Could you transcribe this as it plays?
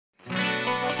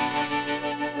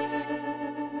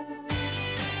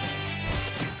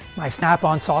My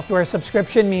Snap-on software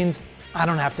subscription means I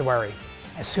don't have to worry.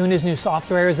 As soon as new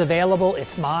software is available,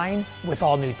 it's mine with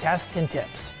all new tests and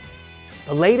tips.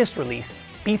 The latest release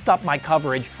beefed up my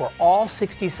coverage for all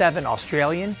 67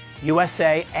 Australian,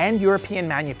 USA, and European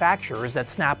manufacturers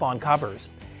that Snap-on covers.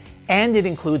 And it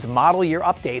includes model year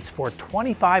updates for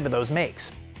 25 of those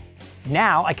makes.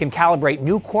 Now I can calibrate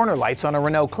new corner lights on a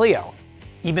Renault Clio,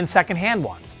 even second-hand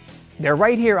ones. They're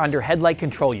right here under Headlight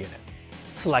Control Unit.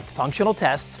 Select Functional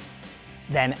Tests,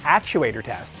 then Actuator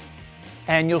Tests,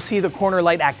 and you'll see the corner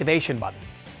light activation button.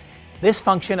 This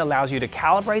function allows you to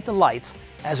calibrate the lights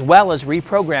as well as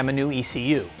reprogram a new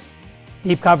ECU.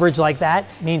 Deep coverage like that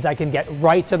means I can get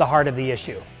right to the heart of the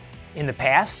issue. In the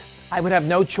past, I would have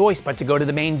no choice but to go to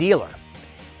the main dealer.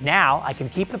 Now I can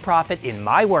keep the profit in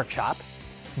my workshop,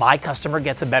 my customer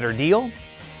gets a better deal,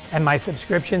 and my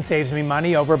subscription saves me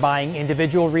money over buying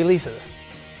individual releases.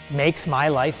 Makes my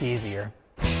life easier.